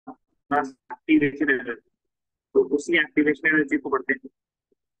Activation energy, तो उसी activation energy को बढ़ते हैं.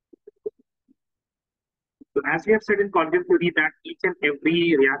 So as we have said in quantum theory that each and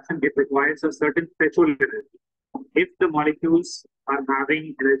every reaction it requires a certain threshold energy. If the molecules are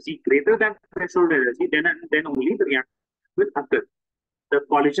having energy greater than threshold energy, then only the reaction will occur. The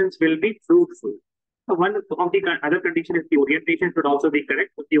collisions will be fruitful. So one of the other condition is the orientation should also be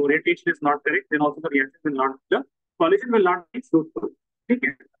correct. If the orientation is not correct, then also the reaction will not, the collision will not be fruitful.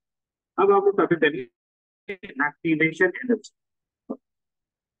 Okay. अब आपको पता चलिए activation energy.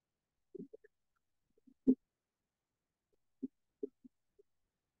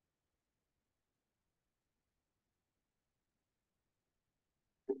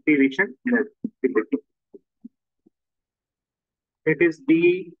 Activation energy. It is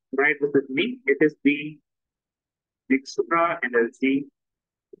the, right with me, it is the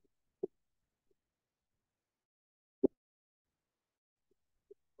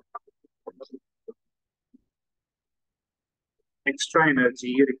extra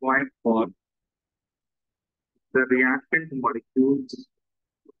energy required for the reactant molecules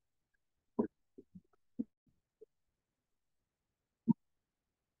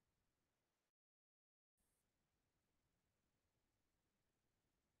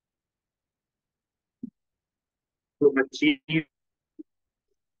to achieve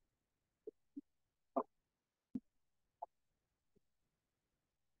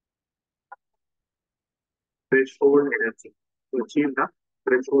threshold energy. To achieve the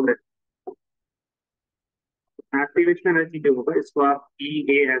threshold energy. Activation energy जो होगा इसको आप ई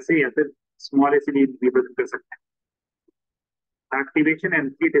ए ऐसे या फिर small ऐसे भी represent कर सकते हैं. Activation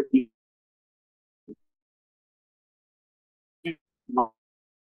energy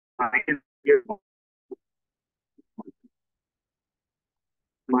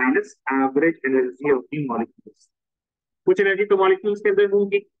minus average energy of the molecules. कुछ एनर्जी तो मॉलिक्यूल्स के अंदर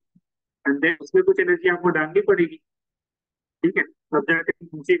होगी एंड देन उसमें कुछ एनर्जी आपको डालनी पड़ेगी. ठीक है, तब जाके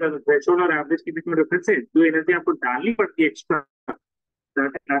पूछेगा थ्रेशोल्ड और एवरेज के बीच में डिफरेंस है, जो एनर्जी आपको डालनी पड़ती है extra,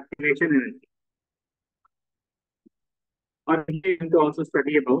 that is activation energy. और ये इनको also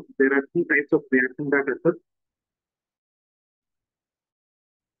study about their are two types of reaction that occur.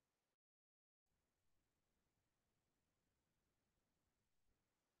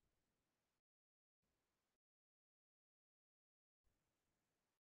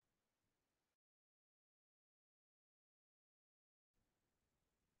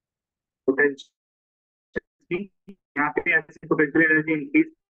 Potential, यहाँ पे ऐसे potential energy increase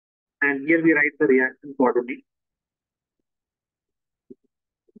and here we write the reaction coordinate.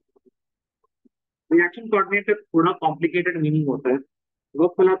 Reaction coordinate का थोड़ा कॉम्प्लिकेटेड मीनिंग होता है, वो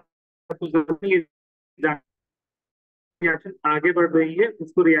फिलहाल आपको जरूरत नहीं है. रिएक्शन आगे बढ़ रही है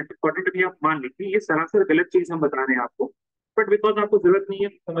उसको रिएक्शन कोऑर्डिनेट भी आप मान लीजिए. ये सरासर गलत चीज हम बता रहे हैं आपको, बट बिकॉज आपको जरूरत नहीं है,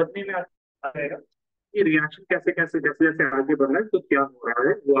 समझने में आ जाएगा कि रिएक्शन कैसे कैसे जैसे जैसे आगे बढ़ रहा है तो क्या हो रहा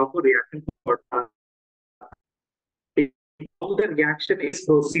है, वो आपको reaction how the reaction is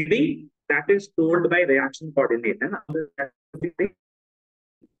proceeding, that is told by reaction coordinate. है ना, आगे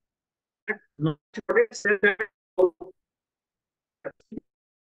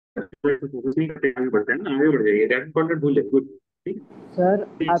बढ़ते हैं ना, आगे बढ़ जाइए. रिएक्शन कोऑर्डिनेट भूल जाइए. ठीक है सर,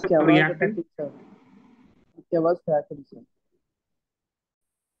 आपकी आवाज ठीक सर, आपकी आवाज क्रैक हो रही है.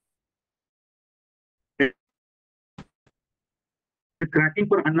 Cracking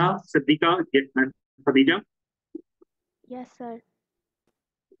for Anna, Siddika, and Khadija. Yes, sir.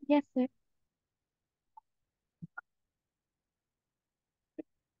 Yes, sir.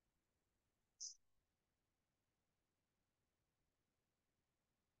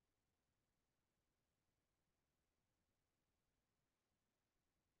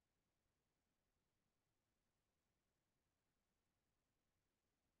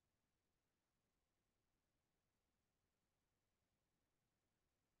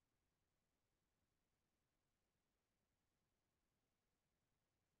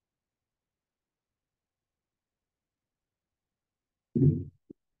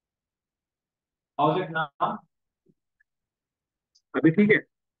 How's it now? अभी ठीक है?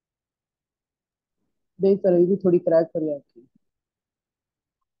 नहीं सर, अभी भी थोड़ी क्रैक हो रही है आपकी.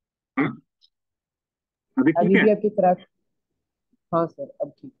 हाँ, अभी ठीक अभी है? भी आपकी क्रैक. हाँ सर,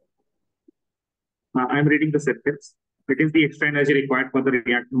 अब ठीक है. I am reading the sentence. It is the extra energy required for the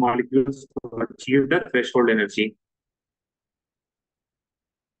reactant molecules to achieve the threshold energy.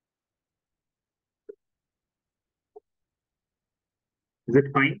 Is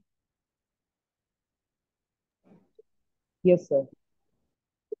it fine? Yes sir.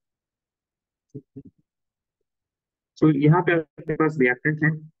 So यहाँ पे आपके पास reactant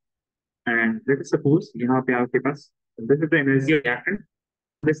है and let us suppose यहाँ पे आपके पास this is the energy of reactant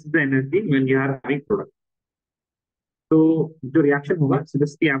this is the energy when you are having product. तो जो reaction होगा, this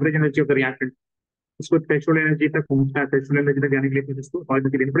is the average energy of the reactant. उसको थ्रेशोल्ड एनर्जी तक पहुंचना है, थ्रेशोल्ड एनर्जी तक जाने के लिए कुछ उसको और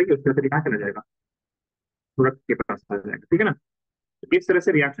एनर्जी देनी पड़ेगी, उसके बाद कहाँ चला जाएगा, प्रोडक्ट के पास आ जाएगा। ठीक है ना? तो इस तरह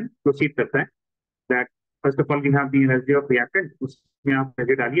से रिएक्शन प्रोसीड करता है। That first of all we have the energy of reactant, उसमें आप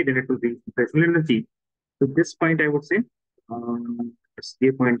एनर्जी डालिए, then it will be threshold energy. तो this point I would say,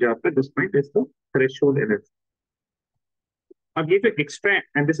 ये पॉइंट जो आपका, this point is the threshold energy. अब ये जो extra,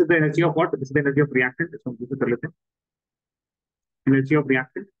 and this is the energy of what, this is the energy of reactant, इसको हम कर लेते हैं, energy of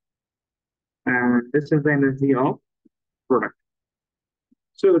reactant, and this is the energy of product.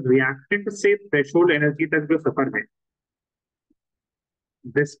 So reactant से threshold energy तक जो सफर है,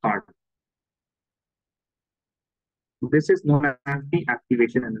 this part, this is known as the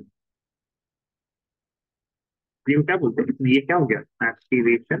activation energy। ये क्या बोलते हैं, ये क्या हो गया,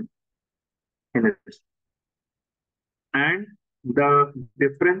 activation energy. And the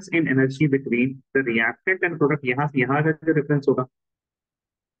difference in energy between the reactant and product, यहाँ से यहाँ का जो डिफरेंस होगा,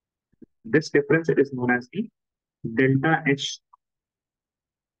 this difference is known as the delta H,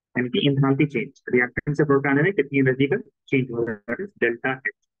 यानी कि इंथैल्पी चेंज। रिएक्टेंट से प्रोडक्ट आने में कितनी एनर्जी का चेंज हो रहा है, डेल्टा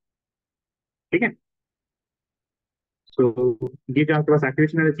एच। ठीक है? सो ये जो आपके पास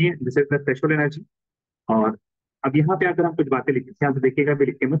एक्टिवेशन एनर्जी है, this is the threshold energy. और अब यहाँ पे अगर हम कुछ बातें लिखें, यहाँ पे देखिएगा, भी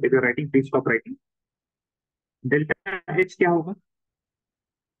लिखे मत, if you writing please stop writing. Delta H क्या होगा,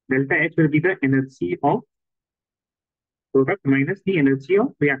 delta H will be the energy of product minus the energy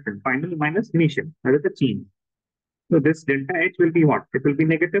of reactant, final minus initial, that is the change. so this delta h will be what, it will be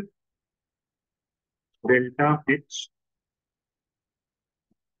negative, delta h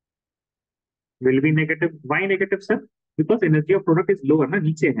will be negative। why negative sir? because energy of product is lower ना,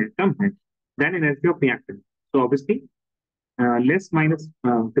 नीचे है, कम है, than energy of reactant। so obviously less minus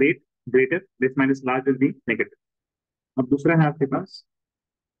greater, less minus large will be negative। अब दूसरा है आपके पास,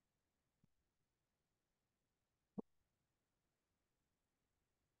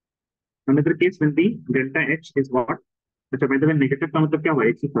 another case will be delta h is what, अच्छा by the way negative का मतलब क्या हुआ,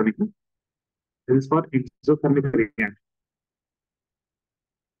 एक्सोथर्मिक ना, this is for exothermic reaction।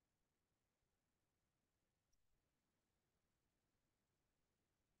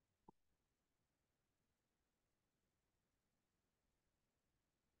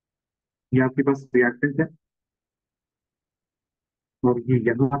 ये आपके पास रिएक्टेंट है, और ये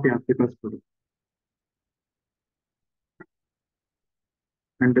यहाँ पे आपके पास product,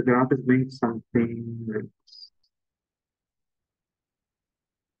 and the graph is doing something like this।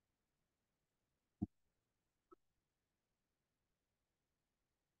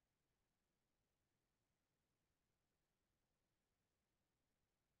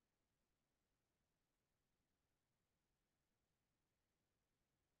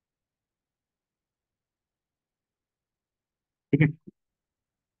 ठीक है?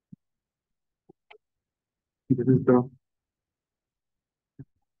 this is the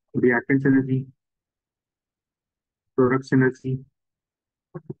reactants energy, products energy,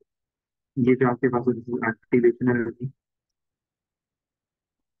 ये जो आपके पास activation energy.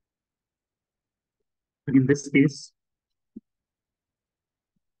 in this case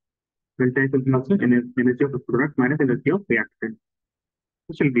delta H will be also energy of the product minus energy of reactant,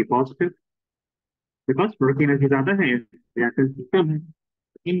 which will be positive because product की energy ज्यादा है, reactant की कम है।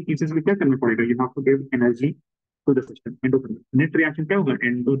 इन cases में क्या करना पड़ेगा, you have to give energy to the system, endothermic. Net reaction क्या होगा,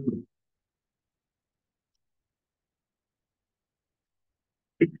 एंडोथर्मिक।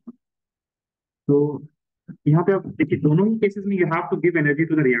 ठीक। तो यहाँ पे आप देखिए, दोनों ही केसेस में you have to give energy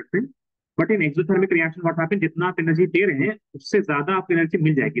to the reactant, but in exothermic reaction what happen, जितना आप एनर्जी दे रहे हैं उससे ज्यादा आपको एनर्जी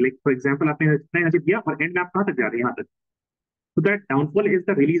मिल जाएगी। लाइक फॉर एग्जांपल, आपने जितना एनर्जी दिया और एंड में आप कहाँ तक जा रहे हैं, यहाँ तक। तो that downfall is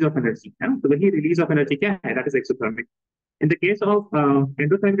the release of energy, है ना? तो वही रिलीज ऑफ एनर्जी क्या है, that is exothermic. In the case of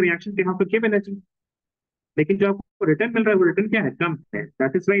endothermic reaction पे आपको गिव एनर्जी, लेकिन जो आपको रिटर्न मिल रहा है वो रिटर्न क्या है, कम है,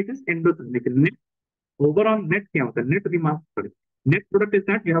 that is why it is endothermic. Net, overall net क्या होता है, net remark, sorry, net product is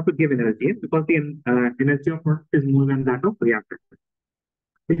that you have to give energy because the energy of product is more than that of reactant।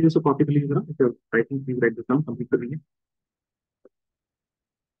 please just copy please, if you're writing please write this down, complete करेंगे।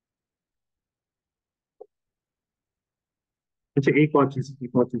 अच्छा, एक और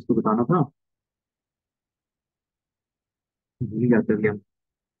चीज को बताना था, भूल ही जाते हैं।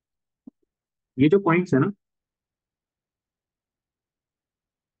 ये जो पॉइंट्स है ना,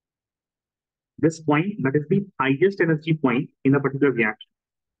 this point that is the highest energy point in a particular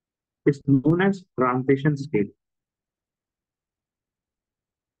reaction is known as transition state।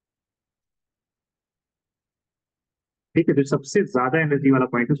 ठीक है? जो सबसे ज्यादा एनर्जी वाला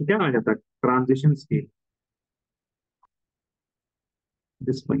पॉइंट है उसको क्या कहा जाता है, ट्रांजिशन स्टेट,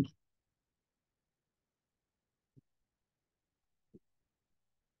 दिस पॉइंट।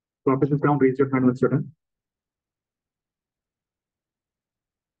 वापस उस round, raise your hand once you're done.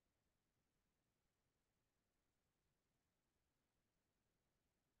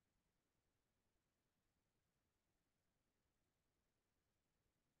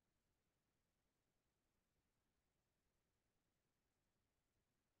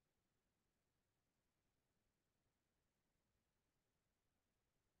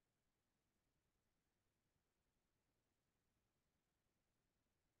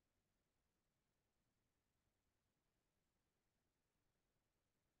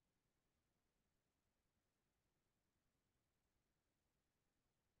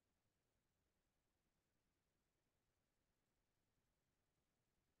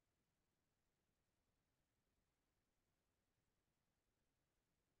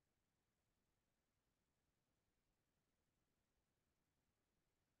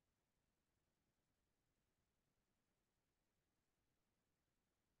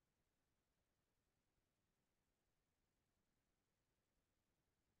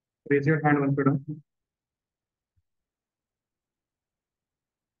 Raise your hand once you're done.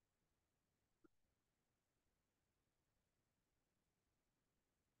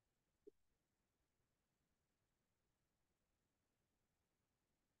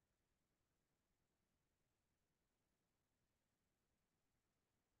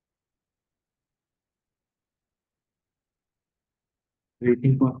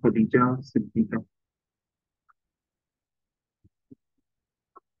 Waiting for Khadija Siddiqa.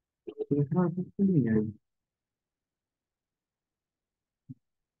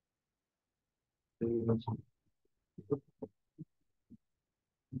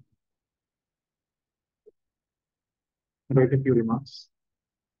 Write a few remarks.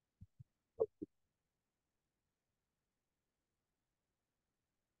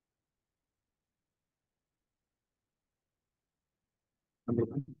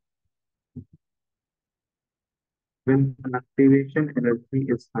 When activation energy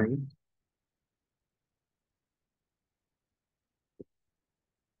is high,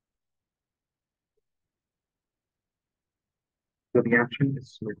 the reaction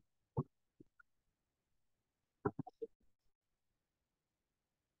is slow.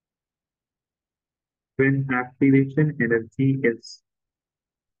 When activation energy is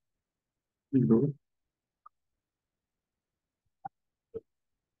low,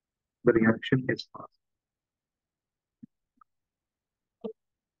 the reaction is fast.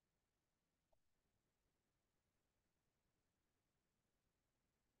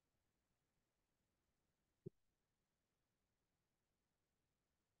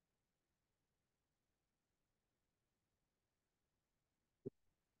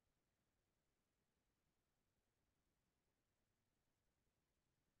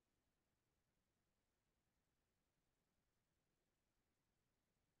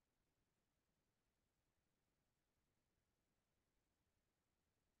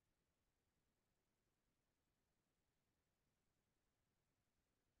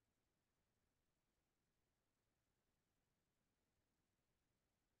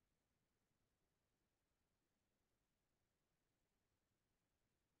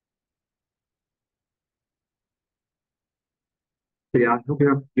 तो याद हो कि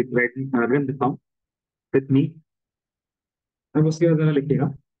आप writing run दिखाओ with me. अब उसके बाद जरा लिखिएगा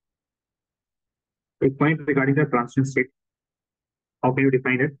एक point regarding the transition state. How can you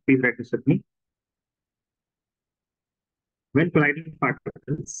define it? Please right this with me. When colliding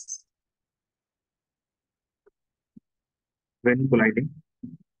particles, when colliding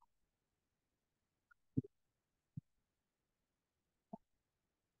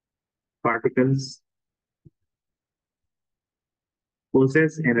particles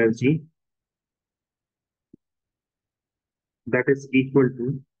possess energy that is equal to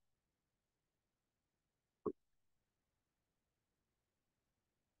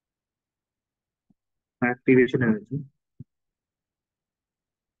activation energy,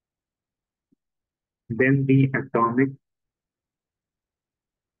 then the atomic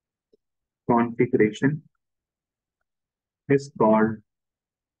configuration is called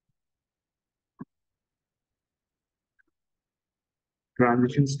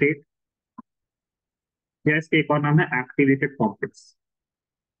transition state. या इसका एक और नाम है activated complex.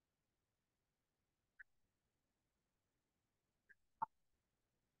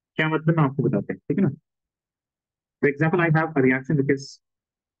 क्या मतलब मैं आपको बताते हैं, ठीक है ना. For example, I have a reaction which is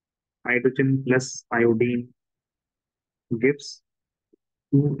hydrogen plus iodine gives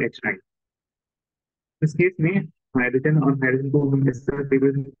 2Hi. इस केस में हाइड्रोजन और हाइड्रोजन को हम इस तरह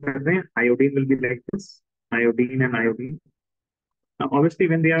रिप्रेजेंट कर रहे हैं. Iodine will be like this, iodine and iodine. Obviously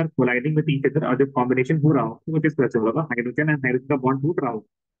when they are colliding with each other, और जब कॉम्बिनेशन हो रहा हो तो किस तरह से होगा, हाइड्रोजन एंड हाइड्रोजन का बॉन्ड टूट रहा हो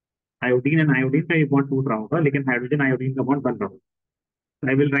आयोडीन एंड आयोडीन का ये बॉन्ड टूट रहा होगा, लेकिन हाइड्रोजन आयोडीन का बॉन्ड बन रहा होगा।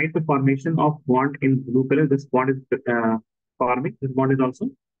 I will write the formation of bond in blue colour, this bond is forming, this bond is also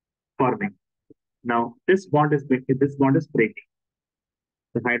forming. Now this bond is breaking.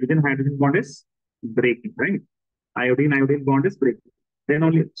 The hydrogen hydrogen bond is breaking, right? Iodine iodine bond is breaking. Then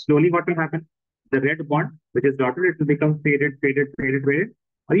only slowly what will happen? The red bond which is dotted, it will become faded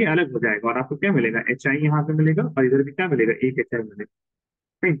और ये अलग हो जाएगा, और आपको क्या मिलेगा? H I यहाँ पे मिलेगा, और इधर भी क्या मिलेगा? एक एच आई मिलेगा।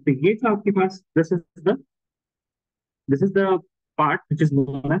 Right? तो ये जो आपके पास this is the part which is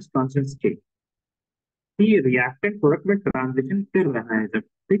known as transition state। कि रिएक्टेंट प्रोडक्ट में ट्रांजिशन कर रहा है जब,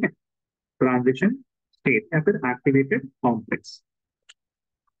 ठीक है, ट्रांजिशन स्टेट या फिर एक्टिवेटेड कॉम्प्लेक्स।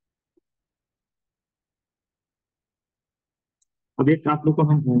 अब एक आप लोग को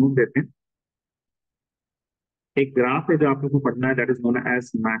हम होमवर्क देते हैं, एक ग्राफ है जो आप लोग को पढ़ना है, that is known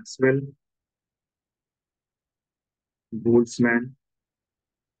as Maxwell Boltzmann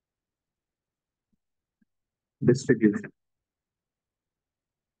distribution.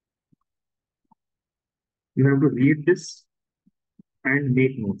 You have to read this and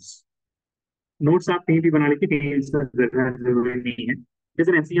make notes. Notes आप कहीं भी बना लीजिए, कहीं इसका जरूरी नहीं है।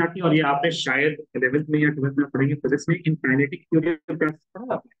 जैसे एनसीईआरटी, और ये आपने शायद 11th में या 12th में पढ़ेंगे फिजिक्स में, in kinetic theory of gases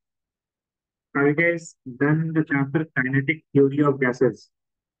पढ़ा आपने? Have you guys done the chapter kinetic theory of gases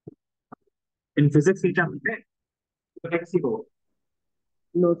in physics he chapter है? तो किसी को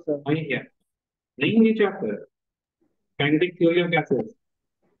नो सर। नहीं क्या, नहीं है ये chapter kinetic theory of gases?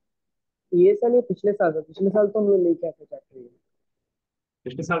 ये साल ये पिछले साल तो हमने नहीं किया था चैप्टर ये।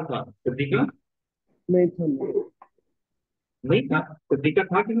 पिछले साल था सिद्दीका? नहीं था नहीं। नहीं था सिद्दीका,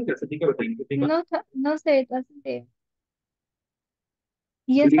 था कि नहीं था? सिद्दीका बताइए, Siddiqa No, sir, it wasn't there.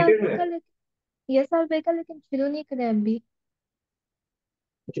 ये साल रिलेटेड है? बेका लेकिन ये साल बेका लेकिन शुरू नहीं करे अभी।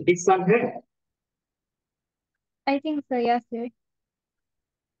 अच्छा, इस साल है? I think so, yes, sir.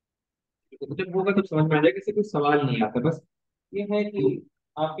 जब होगा तब समझ में आ जाएगा, किसी कुछ सवाल नहीं आता। बस ये है कि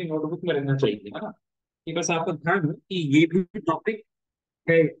आपकी नोटबुक में रहना चाहिए, है ना, कि बस आपको ध्यान हो कि ये भी टॉपिक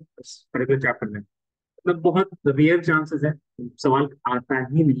है इस पर्टिकुलर चैप्टर में। मतलब बहुत रेयर चांसेस है सवाल आता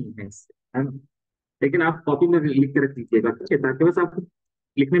ही नहीं है इससे, है ना। लेकिन आप कॉपी में लिख के रख दीजिएगा, ठीक है, ताकि बस आप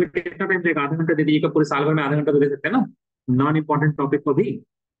लिखने में कितना टाइम लगेगा? आधा घंटा दे दीजिएगा, पूरे साल भर में आधा घंटा तो दे सकते हैं ना। नॉन इम्पोर्टेंट टॉपिक को भी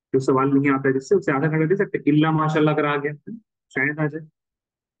जो सवाल नहीं आता है जिससे, उसे आधा घंटा दे सकते हैं, इल्ला माशाल्लाह अगर आ गया शायद आ जाए,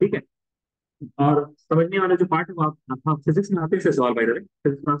 ठीक है। और समझने वाला जो पार्ट है वो आप फिजिक्स में आते हैं सवाल, बाय द वे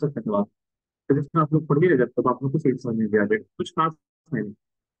फिजिक्स में आ सकते हैं सवाल। फिजिक्स में आप लोग पढ़ लिए जब, तब आप लोग को सही समझ में भी आ जाएगा, कुछ खास नहीं,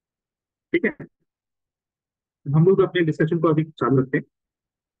 ठीक है। हम लोग अपने डिस्कशन को अभी चालू रखते हैं।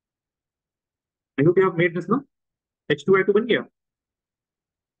 आई होप आप मेड दिस ना, H2I2 बन गया।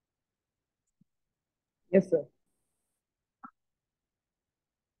 Yes sir.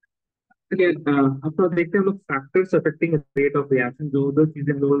 चलिए अब तो देखते हैं हम लोग factors affecting rate of reaction, जो दो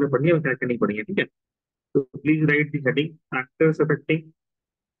चीजें हम लोगों ने पढ़ी है वो क्या क्या नहीं पढ़ी है, ठीक है। तो please right the heading factors affecting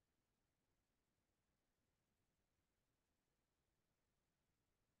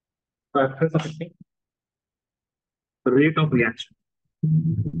rate of reaction।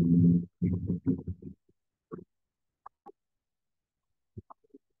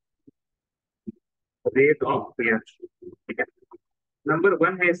 Rate of reaction, ठीक है। नंबर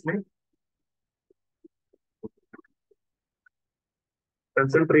 1 है इसमें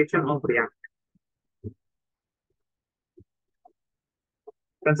concentration of reactant।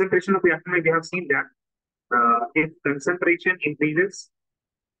 Concentration of reactant, we have seen that if concentration increases,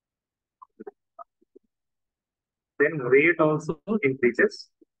 then rate also increases,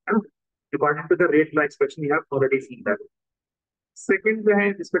 and according to the rate law expression we have already seen that। second जो है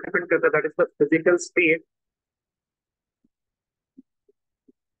इस पर depend करता है, that is the physical state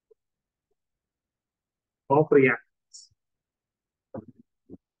of reactants।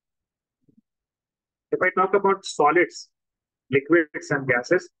 if I talk about solids, liquids and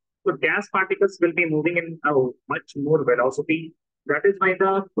gases, so gas particles will be moving in a much more velocity. That is why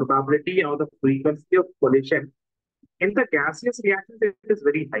the probability or the frequency of collision in the gaseous reactions it is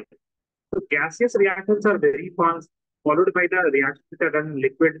very high। So gaseous reactions are very fast, followed by the reactions which are done in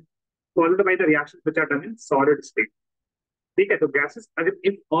liquid, followed by the reactions which are done in solid state। ठीक है, तो gases,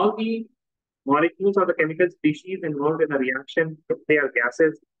 if all the molecules or the chemical species involved in a reaction, if they are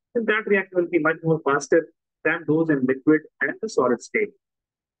gases, then that reaction will be much more faster than those in liquid and the solid state।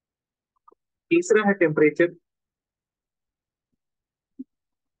 तीसरा है temperature.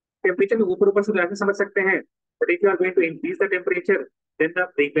 Temperature में ऊपर ऊपर से तो ऐसे समझ सकते हैं, but if you are going to increase the temperature, then the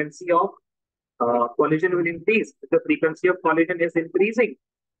frequency of collision will increase। If the frequency of collision is increasing,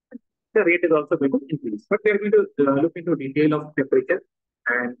 the rate is also going to increase। But we are going to look into detail of temperature,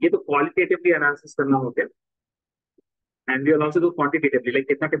 and ये तो qualitatively analysis करना होगा। and we will also do quantitatively, like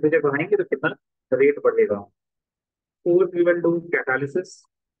कितना temperature बढ़ाएंगे तो कितना rate बढ़ेगा. Fourth, we will do catalysis.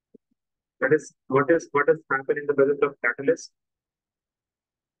 That is what has happened in the presence of catalyst.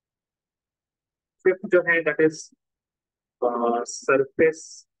 Fifth जो है that is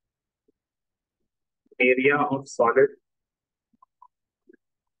surface area of solid.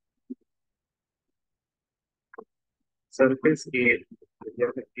 Surface area.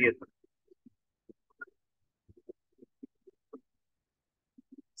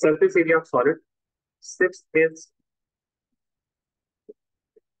 Surface area of solid. Sixth is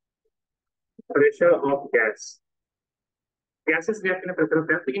pressure of gas. Gases react in a pressure of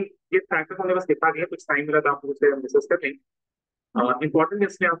gas. लेकिन ये factor हमने बस लिखा दिया, कुछ time मिला था आपको उसे हम डिस्कस कर लेंगे. इंपॉर्टेंट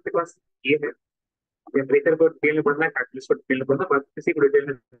इसमें आपके पास ये है, टेम्परेचर को डिटेल में पढ़ना है, कैटलिस्ट को डिटेल में पढ़ना है, बस किसी को डिटेल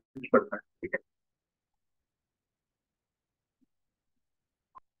में नहीं पढ़ना है. ठीक है.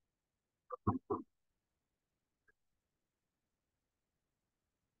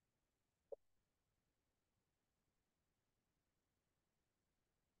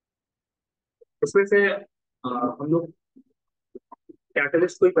 उसमें से हम लोग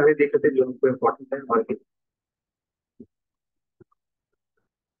कैटलिस्ट को ही पहले देख लेते हैं जो हमको इम्पोर्टेंट है. और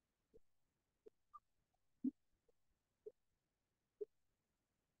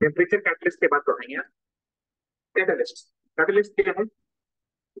टेम्परेचर कैटलिस्ट के बाद पढ़ेंगे. कैटलिस्ट कैटलिस्ट क्या है?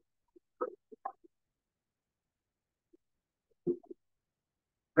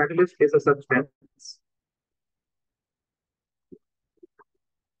 Catalyst is a substance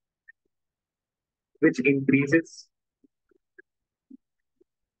which increases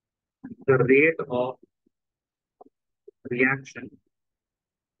the rate of reaction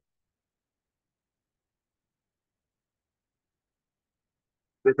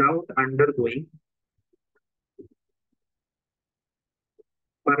without undergoing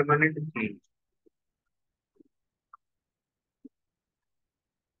permanent change.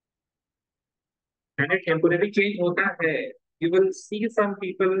 And a temporary change होता है. You will see some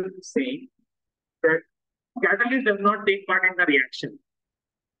people saying that catalyst does not take part in the reaction.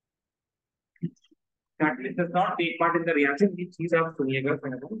 Catalyst does not take part in the reaction. ये चीज आप सुनिएगा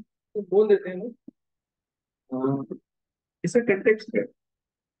तो बोल देते हैं इसका context है.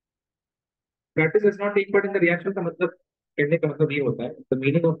 Catalyst does not take part in the reaction का मतलब कहने का मतलब ये होता है. The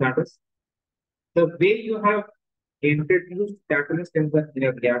meaning of that is the way you have introduced catalyst in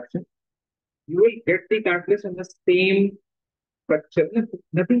a reaction, you will get the catalyst in the same structure.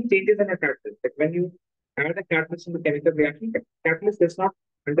 Nothing changes in a catalyst. Like when you add a catalyst in the chemical reaction, the catalyst does not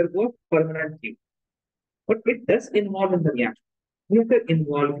undergo permanent change, but it does involve in the reaction. You have to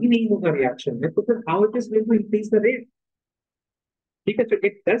involve in the reaction. Because how it is going to increase the rate? Because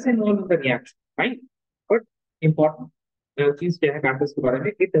it does involve in the reaction, right? But important चीज क्या है catalyst के बारे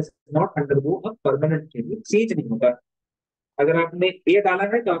में, it does not undergo a permanent change. Change नहीं होगा. अगर आपने A डाला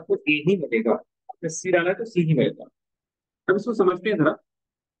है तो आपको A ही मिलेगा, आपने C डाला है तो C ही मिलेगा. अब इसको समझते हैं जरा,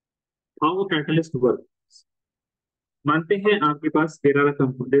 how a catalyst works. मानते हैं आपके पास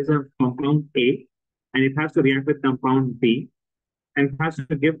there's a compound A and it has to react with compound B and it has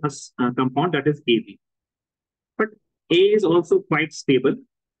to give us a compound that is AB. But A is also quite stable.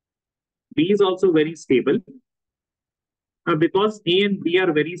 B is also very stable. Because A and B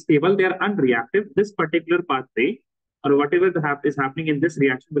are very stable, they are unreactive. This particular pathway or whatever is happening in this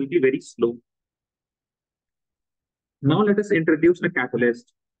reaction will be very slow. Now let us introduce a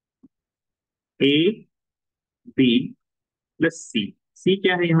catalyst. A, B plus C. C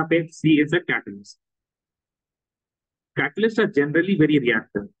क्या है यहाँ पे? C is a catalyst. Catalysts are generally very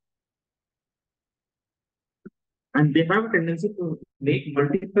reactive. And they have a tendency to make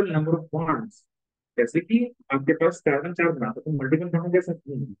multiple number of bonds. जैसे कि आपके पास carbon 4 बना तो multiple bond दे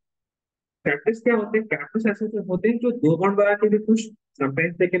सकते हैं. कैटलिस्ट क्या होते हैं? कैटलिस्ट ऐसे होते हैं जो 2 बॉन्ड बना के भी खुश.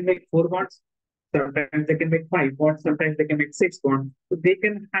 Sometimes they can make 4 bonds. Sometimes they can make 5 bonds. Sometimes they can make 6 bonds. So they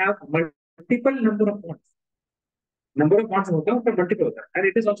can have multiple number of bonds. Number of bonds होता है उसका multiple होता है.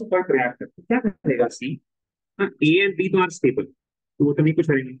 And it is also quite reactive. तो क्या करेगा C? A and B तो are stable. तो वो तो नहीं कुछ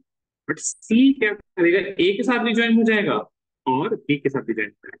करेंगे. But C क्या करेगा? A के साथ भी ज्वाइन हो जाएगा और B के साथ भी ज्वाइन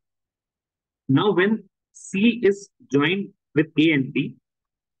हो जाएगा. Now when C is joined with A and B,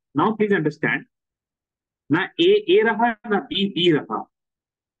 now please understand, ना A रहा ना B रहा.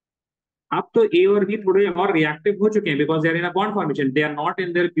 अब तो A और B थोड़े और reactive हो चुके हैं because they are in a bond formation. They are not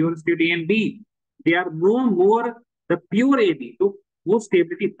in their pure state A and B. They are no more the pure AB. So वो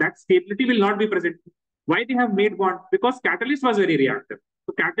stability, that stability will not be present. Why they have made bond? Because catalyst was very reactive.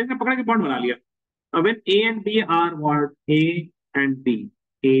 So catalyst ने पकड़ा के bond बना लिया. When A and B are what? A and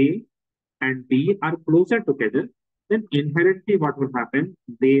B are closer together, then inherently what will happen?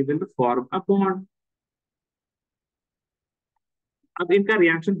 They will form a bond. अब इनका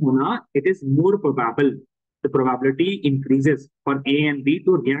reaction होना, it is more probable, the probability increases for A and B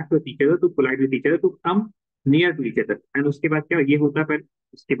to react with each other, to collide with each other, to come near to each other. And उसके बाद क्या ये होता है, फिर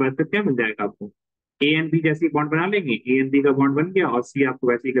उसके बाद फिर क्या मिल जाएगा आपको, A and B जैसी बॉन्ड बना लेंगे, A and B का बॉन्ड बन गया, और C आपको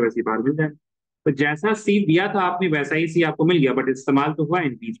वैसे ही का वैसे ही बाहर मिल जाएगा। तो जैसा C दिया था आपने वैसा ही C आपको मिल गया, बट इस्तेमाल तो हुआ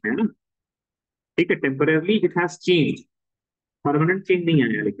इन बीच में, है ना। ठीक है, temporarily it has change, permanent change नहीं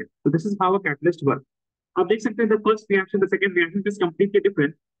आया लेकिन। तो this is how a catalyst work. आप देख सकते हैं the first reaction, the second reaction is completely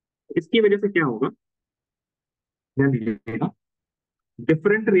different. इसकी वजह से क्या होगा, ध्यान दीजिएगा,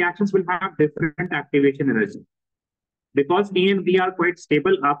 different reactions will have different activation energy. Because A and B are quite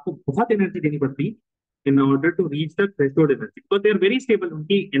stable, आपको बहुत एनर्जी देनी पड़ती in order to reach the threshold energy. Because they are very stable,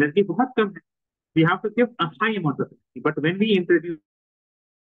 उनकी एनर्जी बहुत कम है. We have to give a high amount of energy. But when we introduce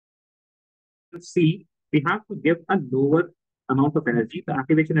C, we have to give a lower amount of energy. तो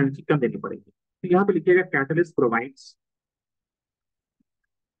activation energy कम देनी पड़ेगी. तो यहाँ पे लिखिएगा catalyst provides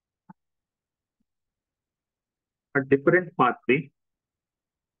a different pathway,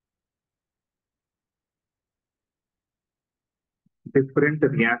 different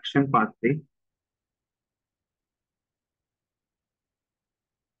reaction pathway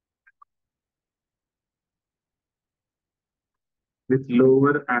with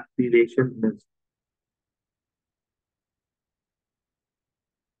lower activation energy.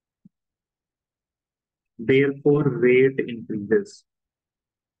 Therefore, rate increases.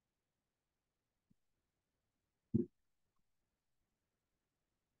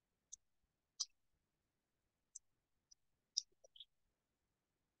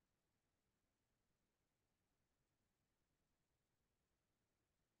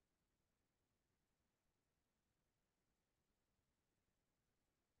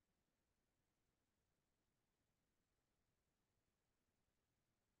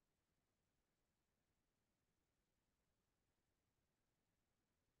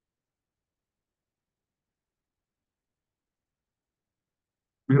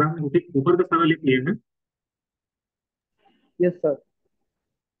 अगर आपने ऊपर का सारा लिख लिया है, Yes, sir.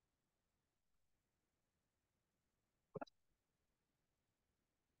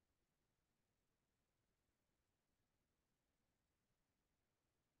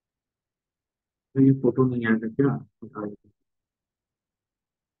 तो ये फोटो नहीं आएगा क्या?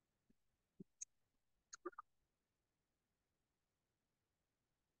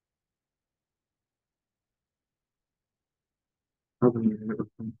 अब नहीं आएगा।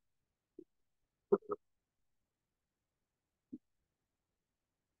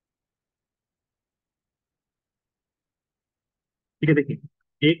 ठीक है, देखिए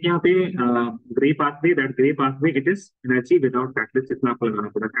एक यहाँ पे grey pathway, that grey pathway it is energy without catalyst, इतना आपको लगाना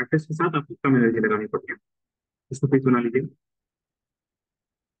पड़ेगा। कैटलिस्ट के साथ आपको कम एनर्जी लगानी पड़ती है। इसको फिर बना लीजिए।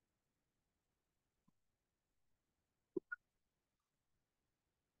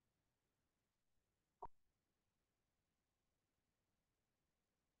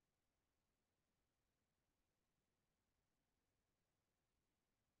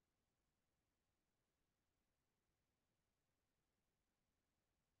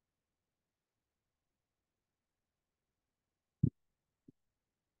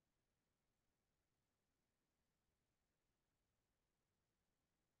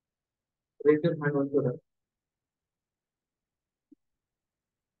 Raise your hand also, sir.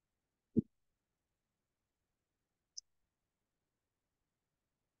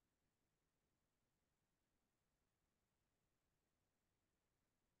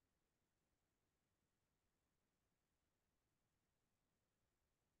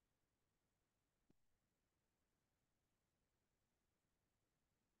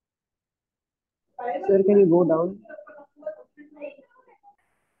 Sir, can you go down?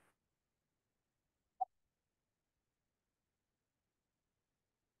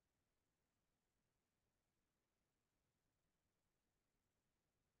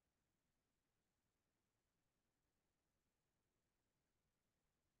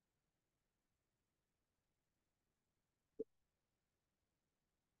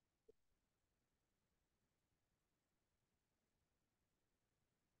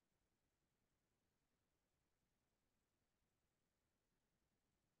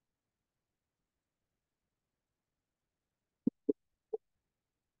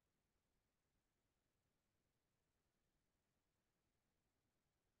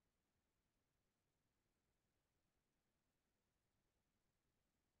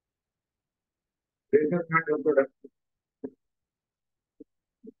 Raise your hand also, sir.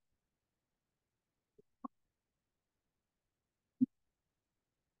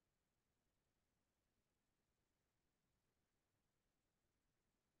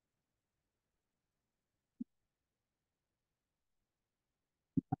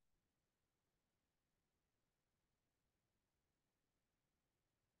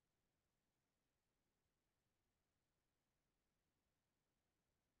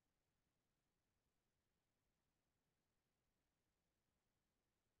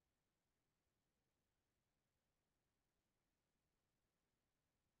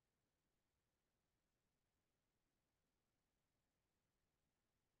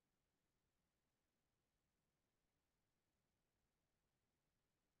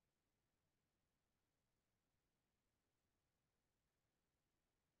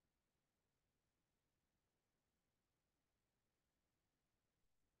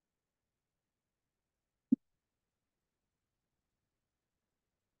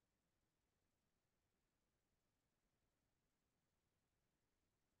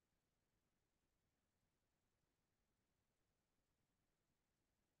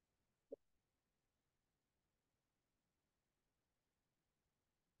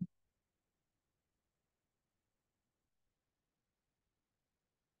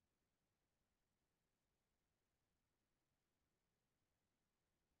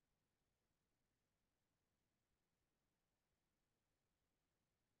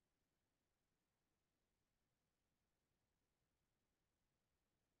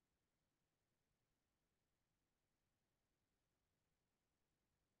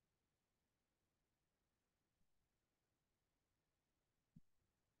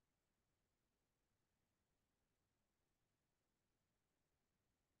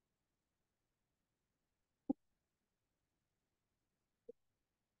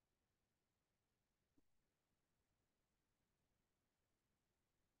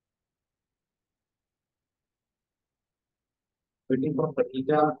 Waiting for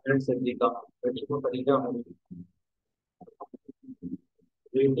Khadija and Sanjika. Waiting for Khadija only.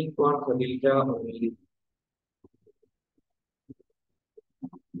 Waiting for Khadija only.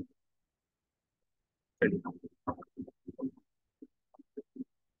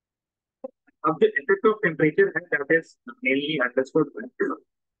 अब जो effect of temperature है that is mainly understood by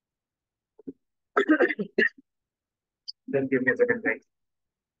then give me a second time.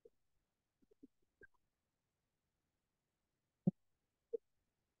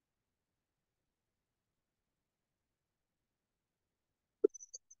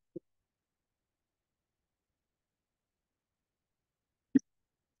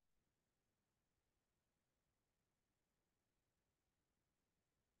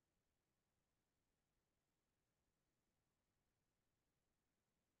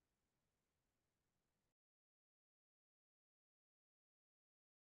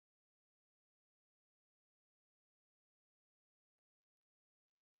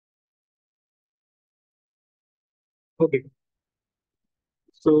 Okay,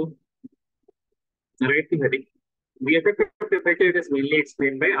 so right the heading. The effect of temperature is mainly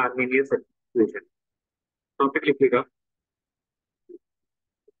explained by Arrhenius equation. Topic लिखिएगा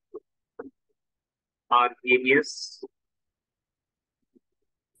Arrhenius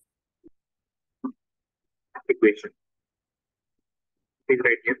equation. Please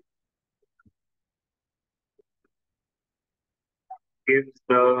write here. Gives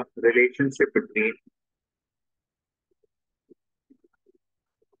the relationship between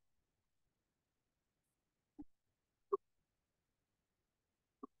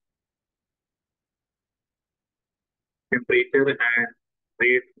temperature and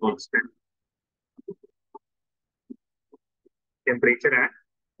rate constant. Temperature and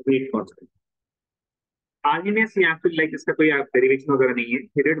rate constant. Arrhenius यहाँ पे like इसका कोई derivation वगैरह नहीं है.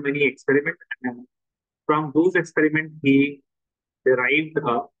 He did many experiments and from those experiments he derived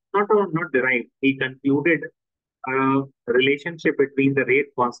not derived, he concluded a relationship between the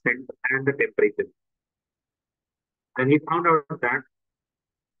rate constant and the temperature. And he found out that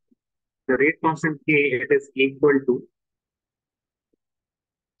the rate constant K, it is equal to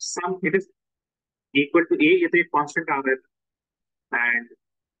it is equal to A is a constant R and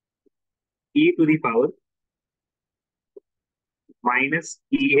e to the power minus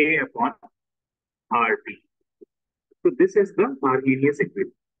EA upon RT. So this is the Arrhenius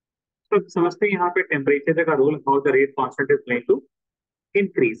equation. तो समझते हैं यहाँ पे temperature का role how the rate constant is going to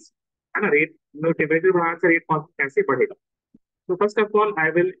increase है ना rate temperature बढ़ाने से रेट कांस्टेंट कैसे बढ़ेगा तो first of all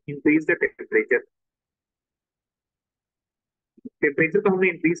I will increase the temperature temperature को हमने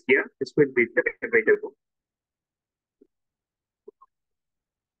इंक्रीज किया इसको इंक्रीज किया टेम्परेचर को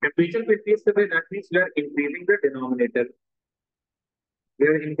इंक्रीज कर रहे that means we are increasing the denominator we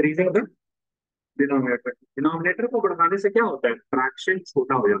are increasing the denominator को बढ़ाने से क्या होता है फ्रैक्शन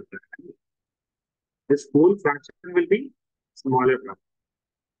छोटा हो जाता है this whole fraction will be smaller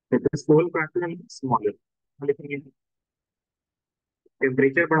this whole fraction will be smaller लिखेंगे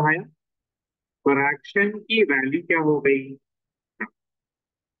टेम्परेचर बढ़ाया फ्रैक्शन की वैल्यू क्या हो गई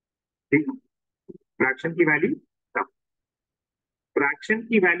ठीक फ्रैक्शन की वैल्यू कम फ्रैक्शन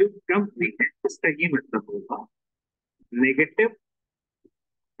की वैल्यू कम हुई है इसका ये मतलब होगा नेगेटिव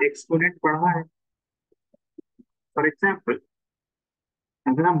एक्सपोनेंट बढ़ा है फॉर एग्जाम्पल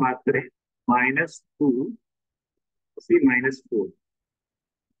अगर हम बात करें -2 सी -4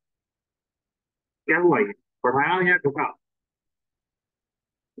 क्या हुआ ये बढ़ाया या घटा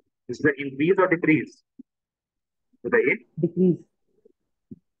इसका इंक्रीज और डिक्रीज बताइए डिक्रीज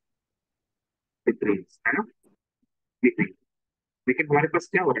डिक्रीज है ना डिक्रीज लेकिन हमारे पास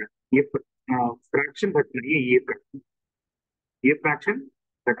क्या हो रहा है ये फ्रैक्शन घट रही है ये फ्रैक्शन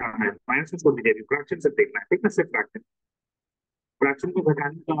घटाना है माइनस में छोड़ दीजिए फ्रैक्शन से देखना है ठीक ना सिर्फ फ्रैक्शन को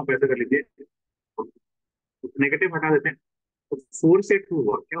घटाने तो आप ऐसा कर लीजिए नेगेटिव हटा देते हैं तो 4 से 2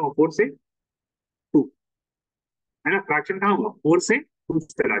 हुआ क्या हुआ 4 से 2 है ना फ्रैक्शन कहाँ हुआ 4 से 2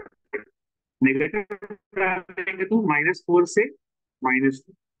 चला गया नेगेटिव देंगे तो -4 से -2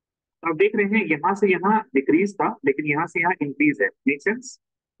 अब देख रहे हैं यहाँ से यहाँ डिक्रीज था लेकिन यहाँ से यहाँ इंक्रीज है मेक सेंस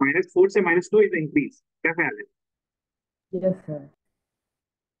 -4 से -2 इज इंक्रीज क्या ख्याल है यस सर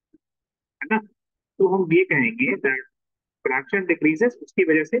है ना तो हम ये कहेंगे दैट फ्रैक्शन डिक्रीजेस उसकी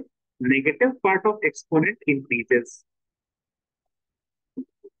वजह से negative part of exponent increases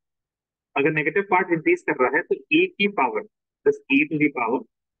अगर नेगेटिव पार्ट इंक्रीज कर रहा है तो ए की पावर बस e टू दी पावर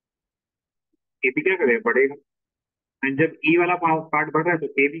ए भी क्या करेगा बढ़ेगा एंड जब e वाला पार्ट बढ़ रहा है तो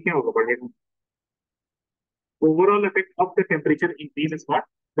ए भी क्या होगा बढ़ेगा overall effect of the temperature increase is what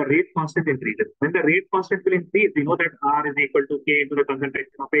the rate constant increases when the rate constant will increase we know that r is equal to k into the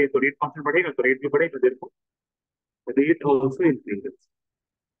concentration of a so rate constant बढ़ेगा तो rate भी बढ़ेगा therefore rate also increases.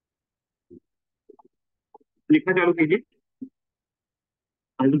 लिखना चालू कीजिए.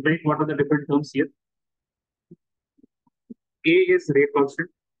 I will write what are the different terms here. A is rate constant.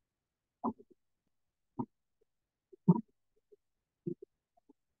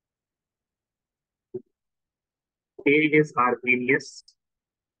 A is harmonious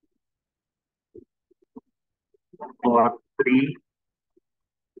or three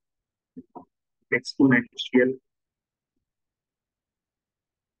exponential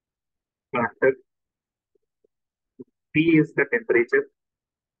factor. P is the temperature.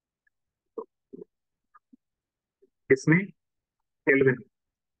 इसमें Kelvin.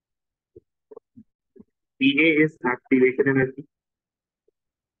 PA is activation energy.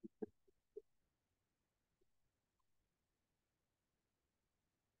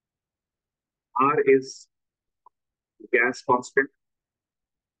 R is gas constant.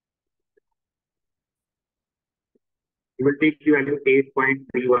 You will take the value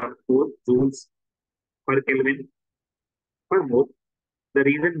 8.314 joules per Kelvin per mole. The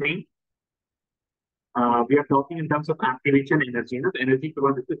reason being, we are talking in terms of activation energy, ना energy के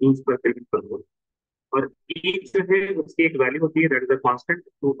बाद इसको joules per Kelvin per mole. और E जो है उसकी एक value होती है that is a constant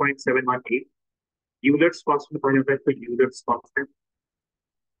 2.718. Euler's constant कहा जाता है तो Euler's constant.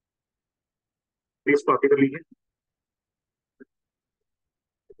 प्लीज कॉपी कर लीजिए.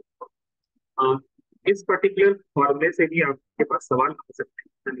 इस पर्टिकुलर फॉर्मूले से भी आपके पास सवाल आ सकते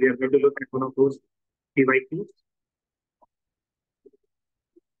हैं. And we are going to look at one of those PYQs.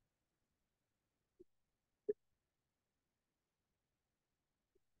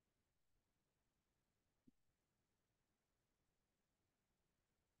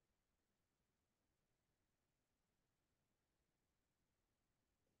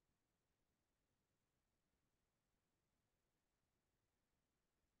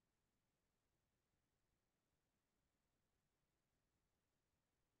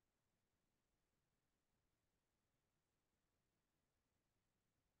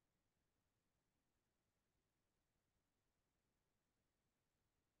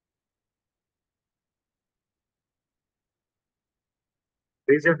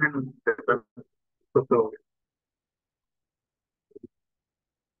 Raise your hand. So,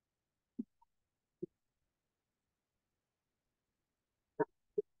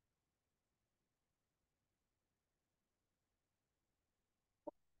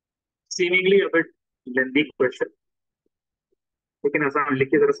 seemingly a bit lengthy question. लेकिन आसान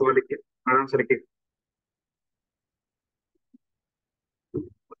लिखिए, जरा सवाल लिखिए, आराम से लिखिए.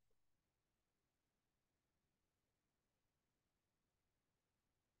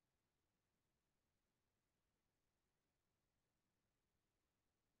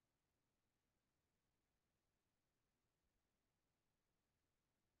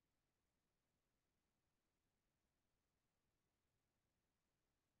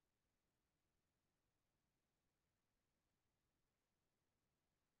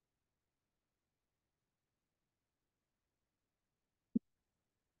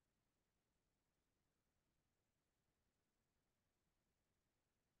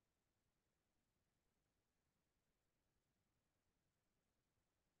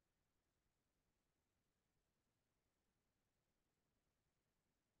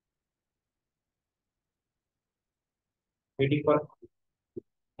 Waiting for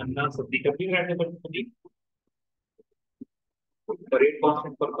Anna Sabdika. Please write the question. The rate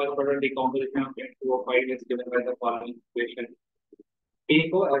constant for per product decomposition of N2O5 is given by the following equation. A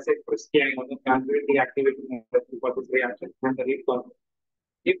को ऐसे एक्सप्रेस किया है, मतलब calculate deactivating energy for this reaction and the rate constant.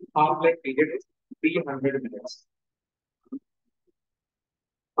 If half life period is 300 minutes,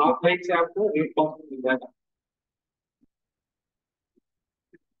 half life से आपको rate constant मिल जाएगा.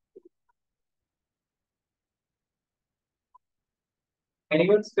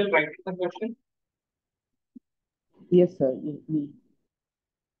 Anyone still writing the question? Yes, sir. Me.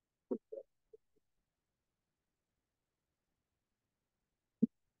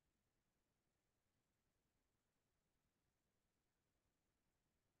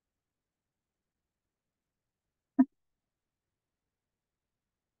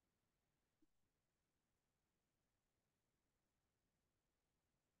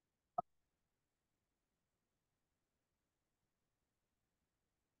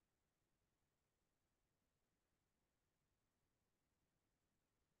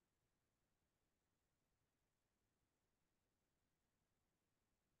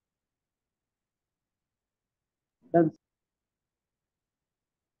 Done.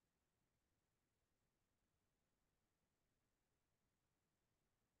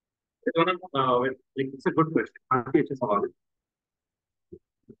 It's a good question. काफी अच्छा सवाल है.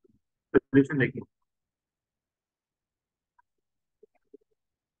 Solution देखिए.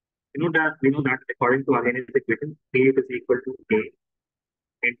 we know that according to Arrhenius equation, A is equal to A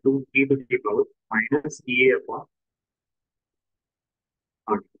into e to the power minus EA upon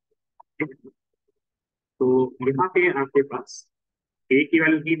R. तो यहाँ पे आपके पास A की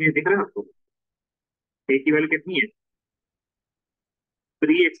वैल्यू की दिख रहा है आपको? A की वैल्यू कितनी है?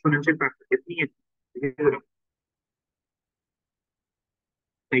 3 एक्सपोनेंशियल फैक्टर कितनी है?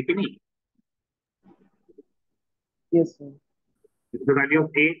 है कि नहीं? Yes sir. The value of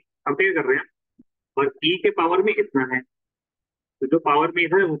A compare कर रहे हैं और E के पावर में इतना है, तो जो पावर में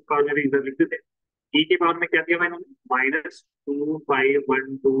इधर है उस पावर में भी इधर लिख देते हैं। E के पावर में क्या दिया मैंने?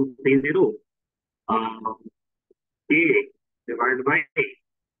 -251,230 A divided by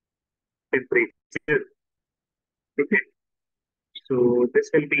temperature. ठीक है, so this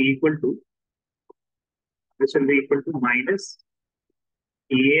will be equal to minus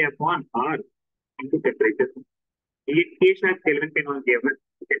EA upon R into temperature. ये शायद केल्विन पे नॉन किया हुआ है।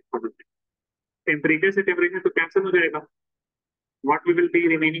 टेम्परेचर से टेम्परेचर तो कैंसिल हो जाएगा। What we will be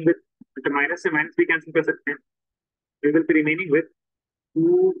remaining with, minus से माइनस भी कैंसिल कर सकते हैं। We will be remaining with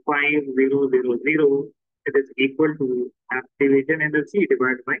 25000, it is equal to activation energy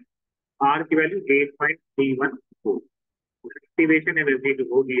divided by R की वैल्यू 8.314। एक्टिवेशन एनर्जी जो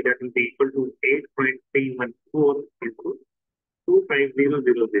होगी that will be equal to 8.314 into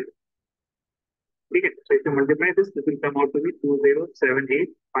 25000। ठीक है, so if you multiply this will come out to be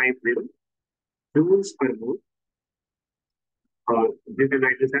 207850 joules per mole, or we can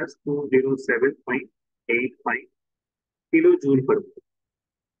write this as 207.85 kilojoule per mole।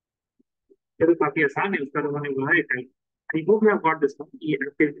 ये तो काफी आसान है, उसका तो उन्होंने बोला है। I hope you have got this one. ये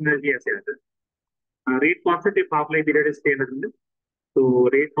एक्टिवेशन एनर्जी ऐसे आता है। Rate constant if half life period is 1000, तो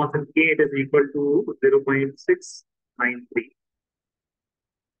रेट कांस्टेंट के it is equal to 0.693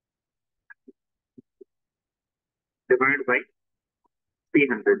 divide by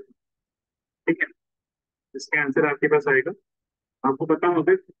 300। ठीक है, इसका आंसर आपके पास आएगा। आपको पता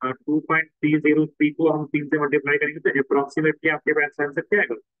होगा 2.303 को हम 3 से मल्टीप्लाई करेंगे तो अप्रोक्सीमेटली आपके पास आंसर क्या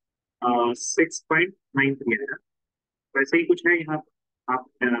आएगा? 6.93 आएगा। वैसे ही कुछ है यहाँ। आप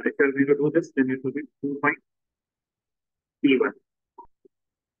if you are going to do this, then it will be 2.31,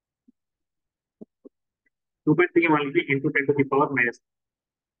 2.3 मान लीजिए into 10 to the power minus।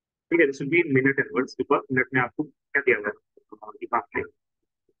 ठीक है, this will be in minute and words because minute में आपको क्या दिया हुआ है,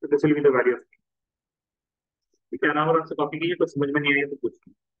 तो this will be the value of. ठीक है, आराम आराम से कॉपी कीजिए, तो समझ में नहीं आया तो पूछ।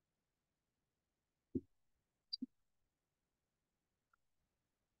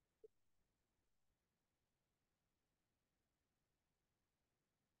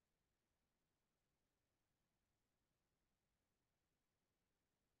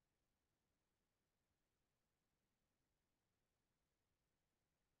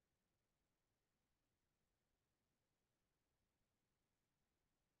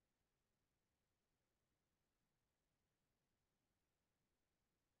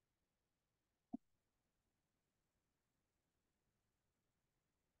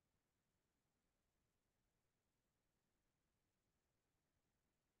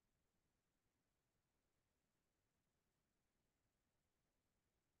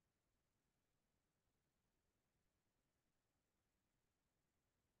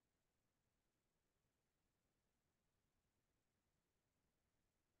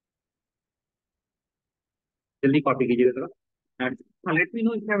 जल्दी कॉपी कीजिए थोड़ा। Let me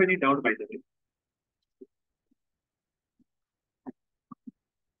know if you have any doubt by the way.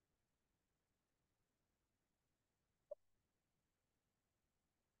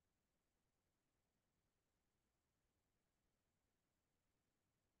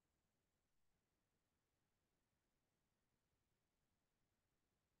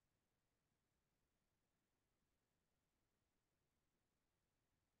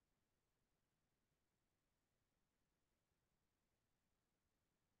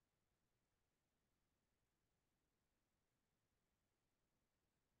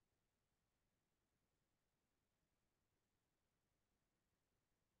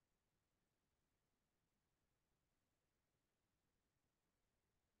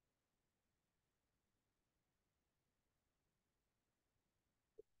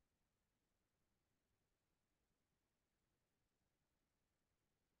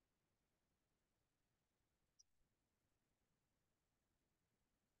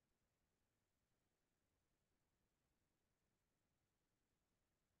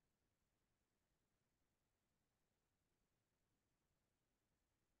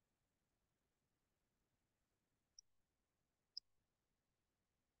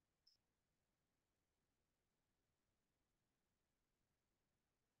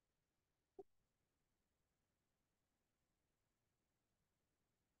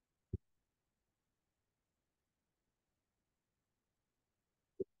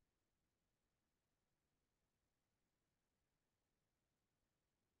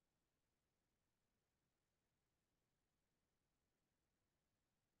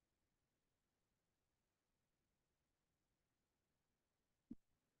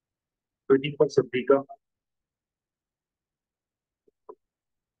 waiting for Sabrika.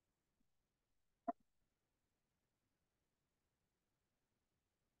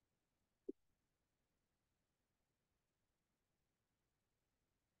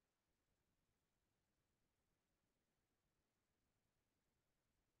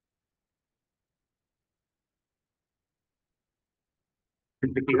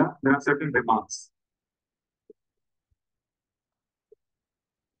 Sabrika, there are certain remarks.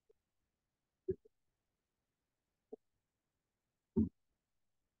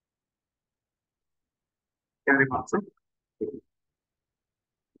 क्या remarks हैं?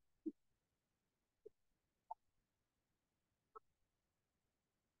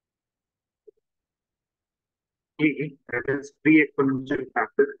 A, that is free exponential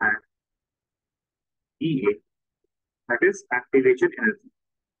factor, and EA, that is activation energy,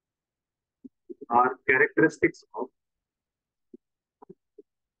 are characteristics of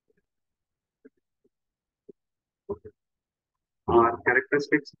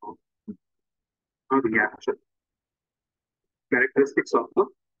a reaction. Characteristics of the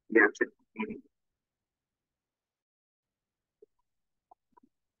reaction. Meaning,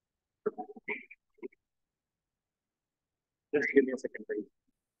 just give me a second, please.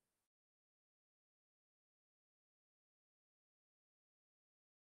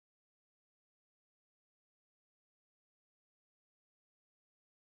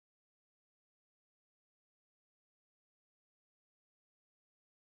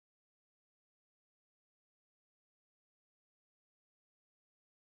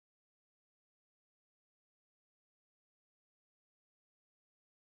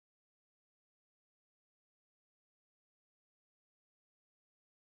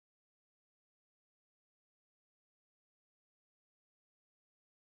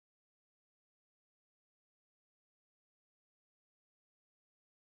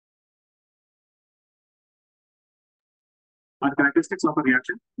 Are characteristics of a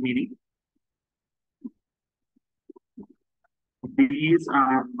reaction, meaning these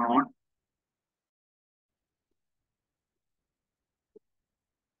are not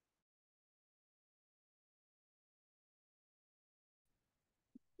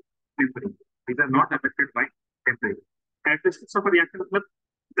temporary. These are not affected by temperature. Characteristics of a reaction मतलब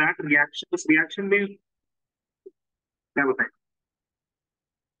that reaction, उस reaction में क्या बताएं?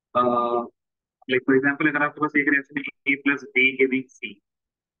 Like for example, अगर आपके पास एक reaction है A plus A giving C,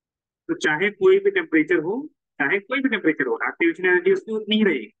 तो चाहे कोई भी टेम्परेचर हो, एक्टिवेशन एनर्जी उसकी उतनी ही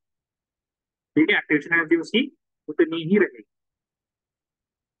रहेगी. ठीक है, एक्टिवेशन एनर्जी उसकी उतनी ही रहेगी.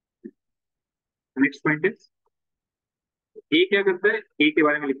 नेक्स्ट पॉइंट इज ए क्या करता है, ए के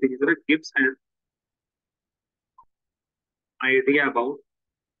बारे में लिखते हैं जरा, gives an idea about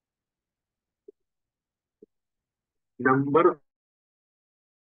number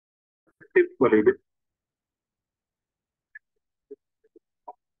college,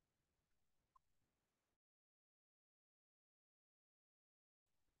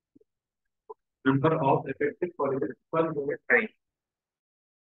 number of effective collisions per unit time.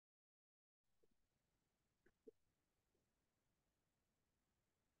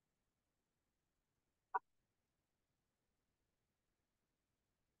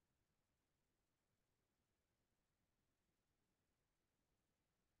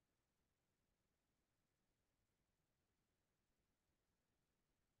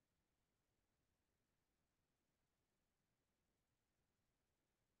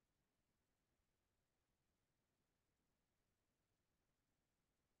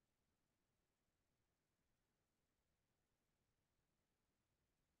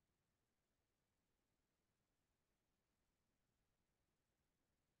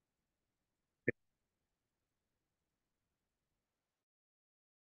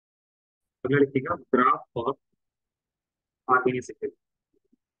 अगला लिखिएगा ग्राफ और आगे से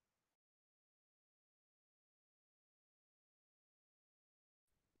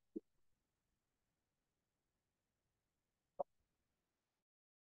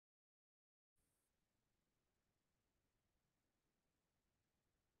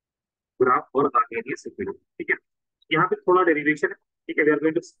ग्राफ और आगे से, ठीक है. यहाँ पे थोड़ा डेरिवेशन है, ठीक है. We are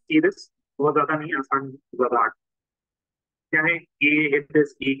going to see this, बहुत ज्यादा नहीं, आसान, ज्यादा आर्ट. क्या है, ए it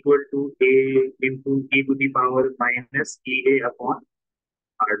is equal to A into E to the power minus E A upon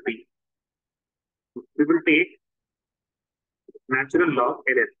R T. We will take natural log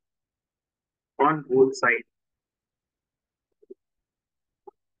ln on both sides,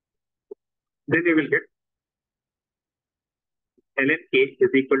 then we will get ln k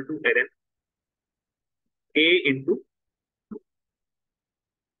is equal to ln a into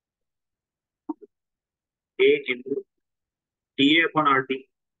dA upon RT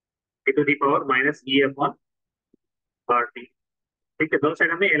A to the power minus E upon R T. ठीक है, दोनों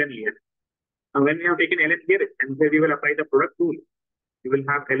side हमने ln लिया है। Now when we have taken ln here and here we will apply the product rule, you will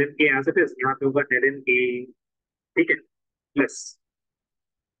have ln k as it is, यहाँ पे होगा ln k, ठीक है, plus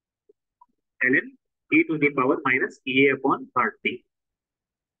ln e to the power minus e upon rt.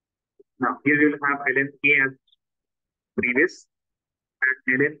 Now here you will have ln k as previous and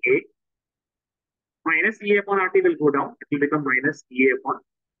ln a minus e upon rt will go down, it will become minus e upon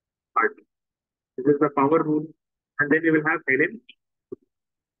rt. This is the power rule, and then you will have ln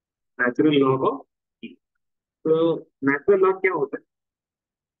natural log of e. So natural log क्या होता है?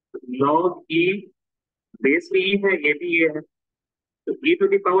 Log e base भी e है, ये भी ये है, तो e to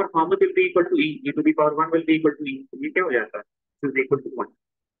the power how much will be equal to e to the power 1 will be equal to e, तो ये क्या हो जाता है? This is equal to 1.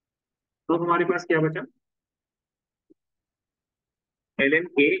 तो हमारे पास क्या बचा? ln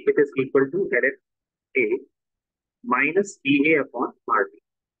a it is equal to ln a minus ea upon rt.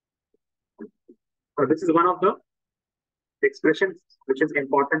 So this is one of the expressions which is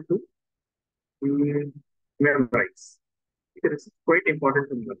important to memorize. It is quite important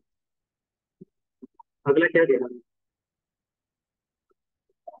to memorize. अगला क्या देना?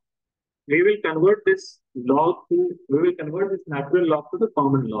 We will convert this natural log to the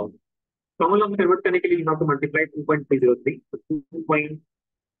common log. Common log में convert करने के लिए you have to multiply 2.303. So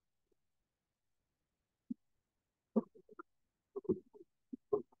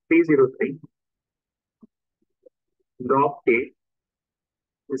 2.303 log k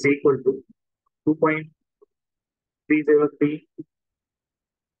is equal to 2.303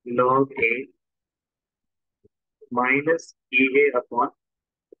 log a minus ea upon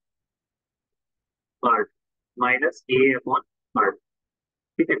r minus ea upon r.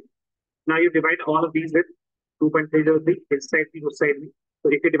 ठीक है. Now you divide all of these with 2.303 this side भी उस side भी. So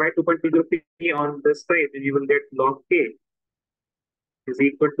if you divide 2.303 on this side, then you will get log k is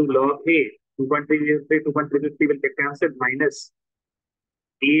equal to log a 2.303 will get cancelled minus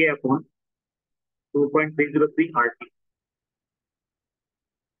a upon 2.303 rt.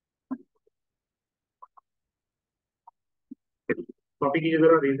 Copy कीजिए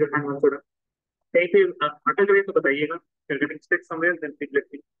जरा, raise your hand थोड़ा, कहीं पे अटक गए तो बताइएगा, getting stuck somewhere then pick let's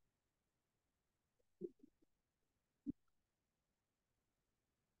see.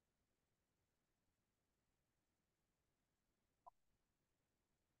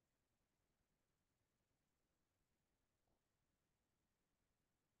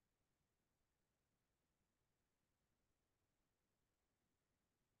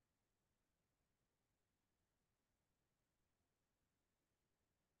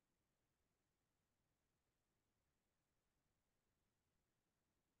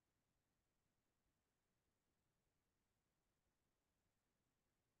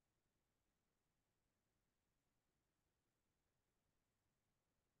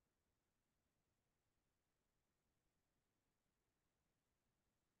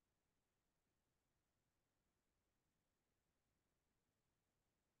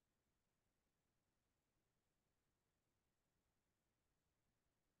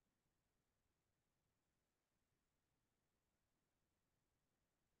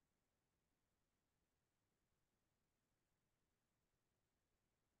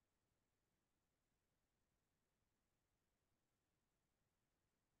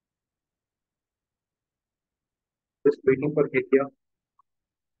 Just waiting for क्या.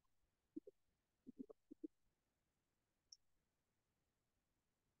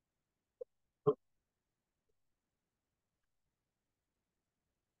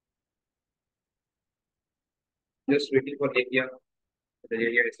 जस्ट वेटिंग फॉर क्या.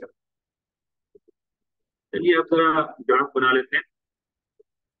 चलिए अब जरा ग्राफ बना लेते हैं.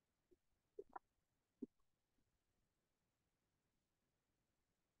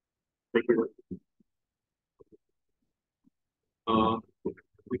 देखिए,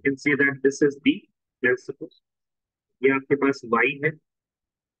 we can see that this is the, let's suppose ये आपके पास y है,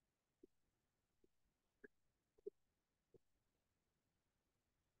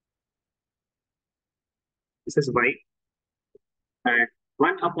 this is y and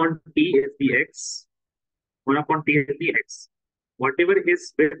 1 upon t is the x, 1 upon t is the x. Whatever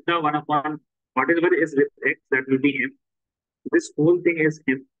is with the 1 upon, whatever is with x, that will be m. This whole thing is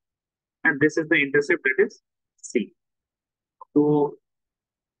m, and this is the intercept, that is c. So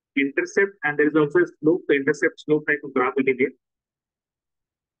intercept, and there is also a slope. The intercept slope type of graph will be there.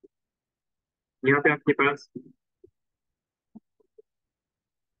 यहाँ पे आपके पास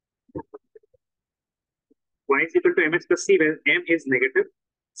y is equal to mx plus c, where m is negative,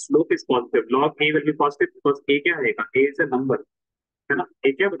 slope is positive. Log a will be positive because a क्या आएगा? A is a number, है ना? A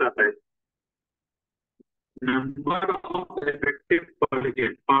क्या बताता है? number of effective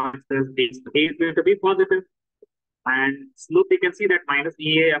collision paths is going to be positive. And slope, you can see that minus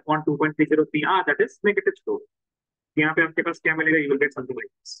EA upon 2.303 R, that is negative slope. यहाँ पे आपके पास क्या मिलेगा? You will get something like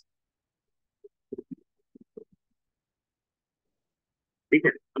this. ठीक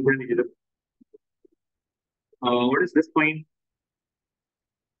है, समझा लीजिए. What is this point?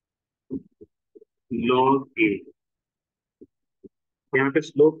 Log A. यहाँ पे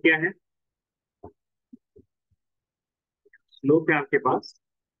स्लोप क्या है? स्लोप है आपके पास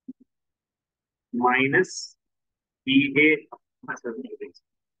माइनस EA.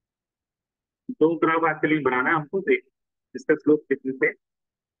 दो ग्राफ एक्चुअली बनाना है हमको. देख, इसका स्लोप कितने से?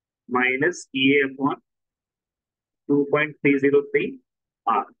 Minus EA upon 2.303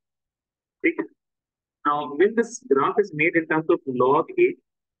 R. ठीक है. Now, when this graph is made in terms of log A,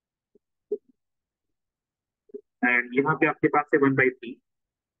 and यहाँ पे आपके पास है 1/3,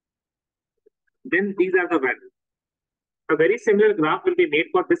 then these are the values. A very similar graph will be made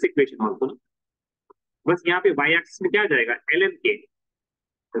for this equation also. बस यहाँ पे y-axis में क्या आ जाएगा? ln k.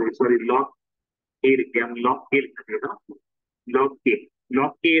 Sorry, log k लिख दिया हम. log k लिख दिया. log k.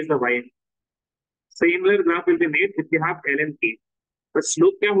 log k is the y. Similar graph will be made if you have ln k. But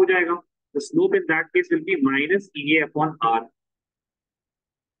slope क्या हो जाएगा? The slope in that case will be minus EA upon R.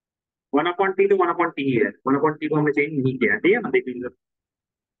 1/t तो 1/t है. 1/t को हमने change नहीं किया. ठीक है ना? देख लीजिए.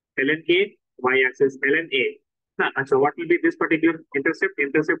 ln k, y-axis ln a. ना, अच्छा, what will be this particular intercept?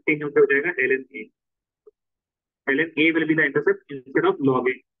 Intercept change होकर हो जाएगा ln a. ln a will be the intercept instead of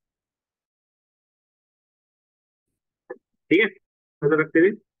log a. ठीक है, नजर रखते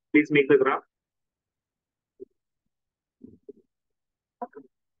हुए please make the graph.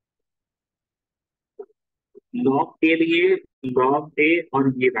 Log के लिए लॉग ए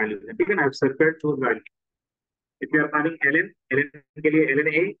और ये वैल्यू है. ठीक है ना? Circle choose value. If you are finding ln के लिए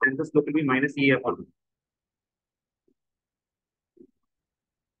ln a, then the slope will be minus e upon.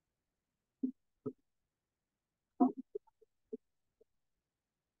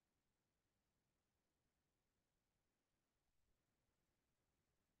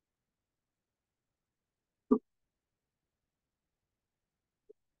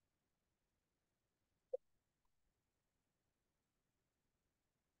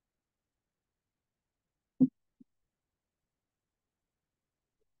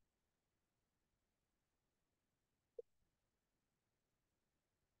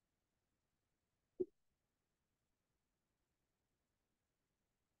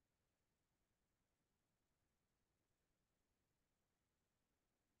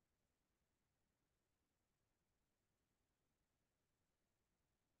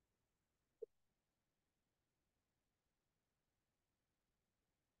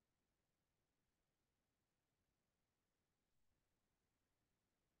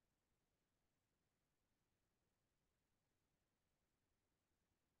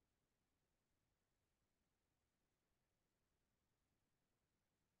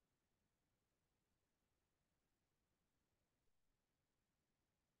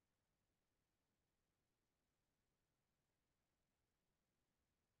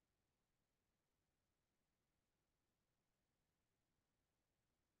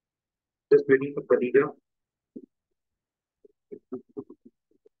 Just waiting for Khadija.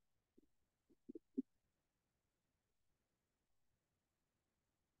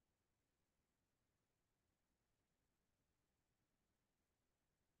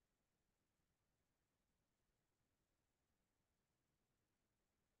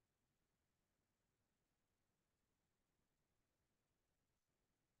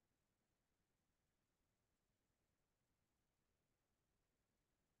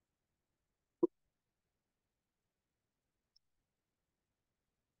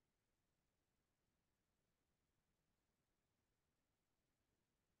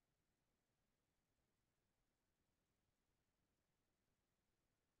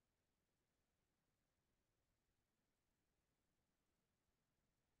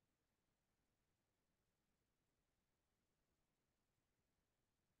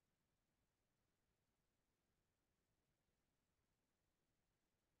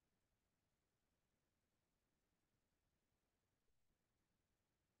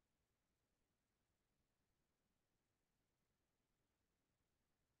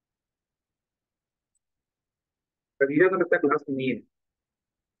 Khadija तो लगता है क्लास में नहीं है.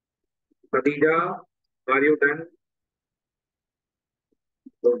 Khadija, are you done?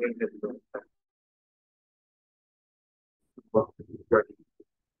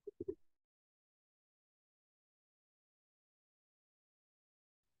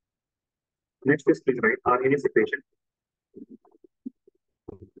 Next is please write R in this equation.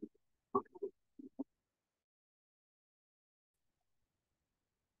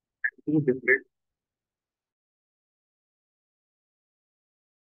 two different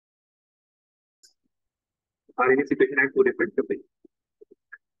are in a situation at two different temperatures.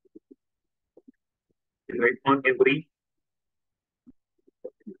 Right, on every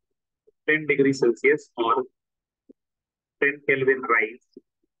 10 degrees Celsius or 10 Kelvin rise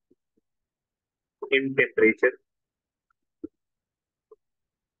in temperature,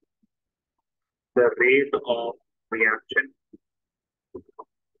 the rate of reaction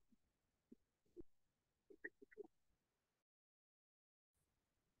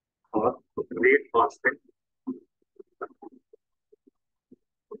or rate constant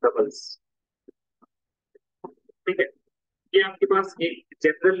doubles. ठीक है, ये आपके पास एक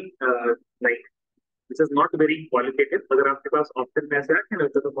general like this is not very qualitative. अगर आपके पास option में ऐसा है ना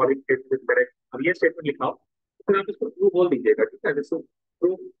तो फॉलोइंग स्टेटमेंट इज करेक्ट, अब ये स्टेटमेंट लिखा हो फिर आप इसको ट्रू बोल दीजिएगा. ठीक है, this true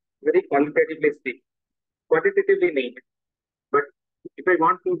very qualitatively speak, quantitatively नहीं है. But if I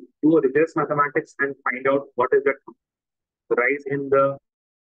want to do a reverse mathematics and find out what is the rise in the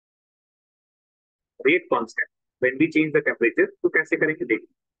rate constant when we change the temperature, तो कैसे करेंगे देखिए.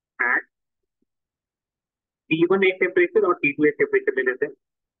 Eight T1 एक temperature और T2 एक temperature ले लेते हैं.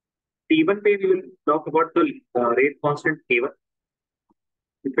 T1 पे we will talk about the rate constant K1,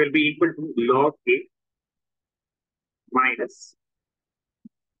 which will be equal to log A minus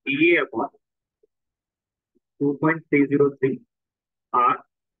EA upon 2.303 R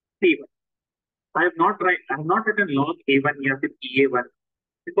T1. I have not written log A1 या फिर EA1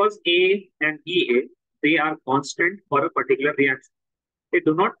 because A and EA they are constant for a particular reaction. They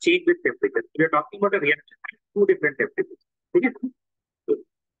do not change with temperature. We are talking about a reaction at two different temperatures. ठीक है, तो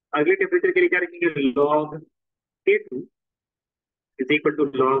अगले temperature के लिए क्या लिखेंगे, log K2 is equal to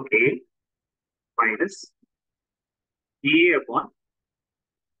log A minus EA upon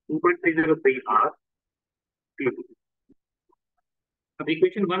 2.303 R T2. अब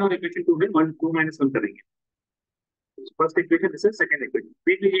equation 1 और इक्वेशन 2 में 1 2 माइनस 1 करेंगे. First equation this is second equation.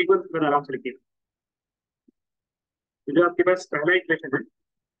 देख लीजिए एक बार फिर आराम से लिखिए. जो आपके पास पहला इक्वेशन है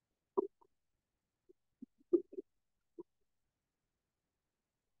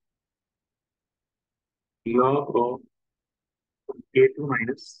log of K2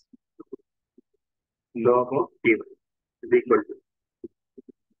 minus log of K1 is equal to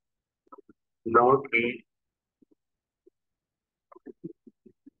log A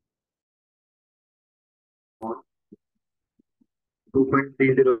on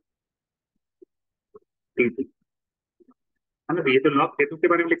 2.30 T2. है ना, ये तो log K2 के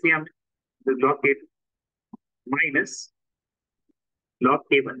बारे में लिख लिया हमने. तो log K2 minus log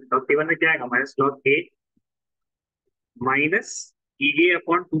K1. log K1 में क्या आएगा, minus log A minus EA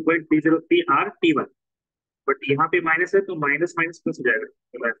upon 2.303 R T1. But यहाँ पे माइनस है तो माइनस माइनस प्लस हो जाएगा.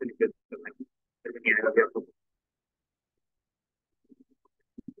 तो ऐसे लिख देते हैं, नहीं आएगा अभी आपको.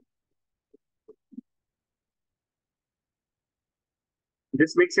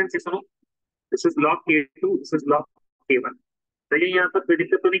 This makes sense, yes or no? This is log K2, this is log K1. सही है, यहाँ पर कोई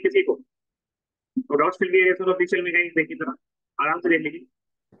दिक्कत तो नहीं किसी को. तो डाउट्स फिल गए तो ऑफिशियल में कहीं देखिए जरा आराम से देख लीजिए.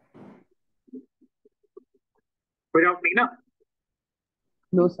 कोई डाउट नहीं ना.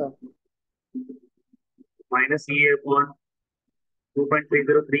 No sir. माइनस ई upon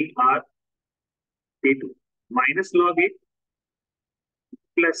 2.303 R T2 minus log ए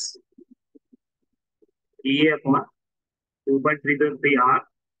प्लस ई अपॉन 2.303 R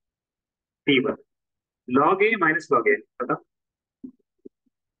T1. लॉग ए माइनस लॉग ए पता.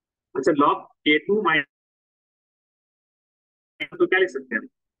 अच्छा, लॉग K2 माइनस तो क्या लिख सकते हैं,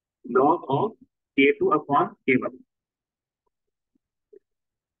 log of K2 upon K1.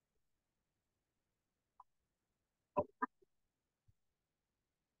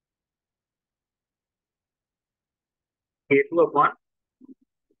 K2 upon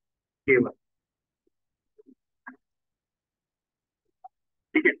K1.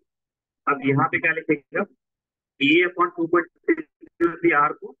 ठीक है, अब यहाँ पे क्या लिखेगा, ए अपॉन 2.3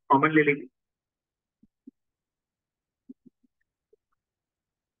 R को कॉमन ले लेंगे.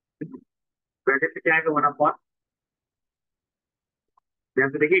 ब्रैकेट में क्या आएगा, 1 अपॉन, ध्यान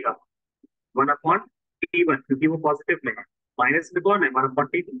से देखिएगा, 1 अपॉन T1 क्योंकि वो पॉजिटिव में है. माइनस में कौन है, 1 अपॉन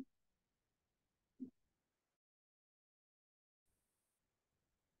T2.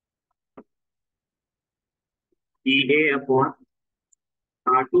 ए अपॉन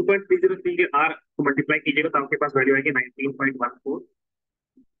 2.303 के R को मल्टीप्लाई कीजिएगा तो आपके पास वैल्यू आएगी 19.14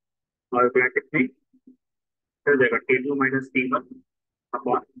 और ब्रैकेट में चल जाएगा T2 minus T1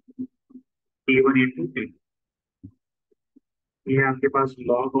 upon T1 into T. ये आपके पास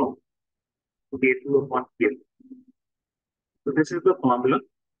log of K2 upon K. So this is the formula.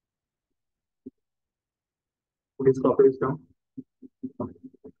 Please copy this down.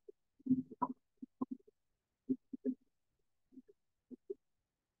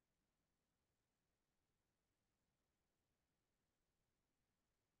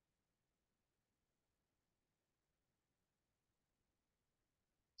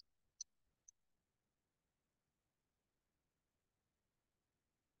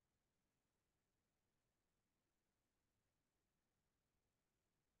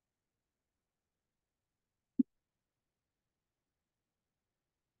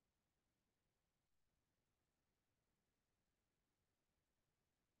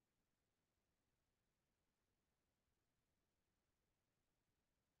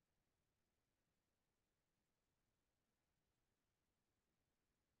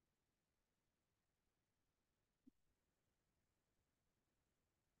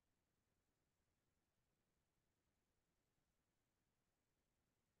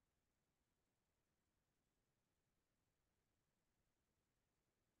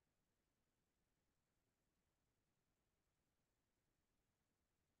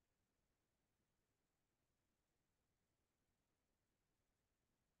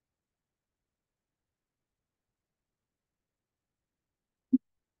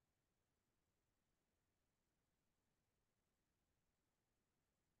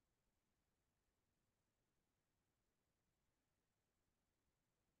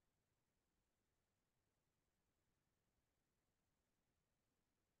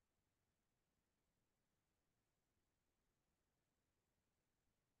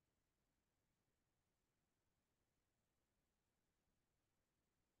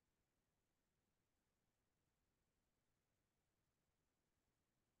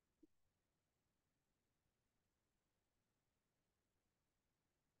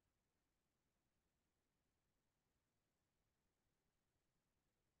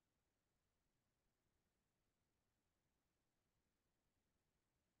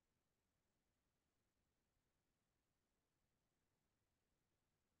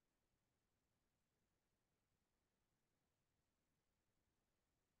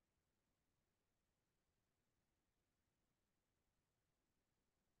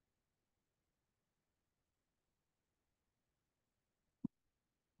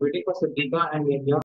 Waiting for Siddhika and Yanya.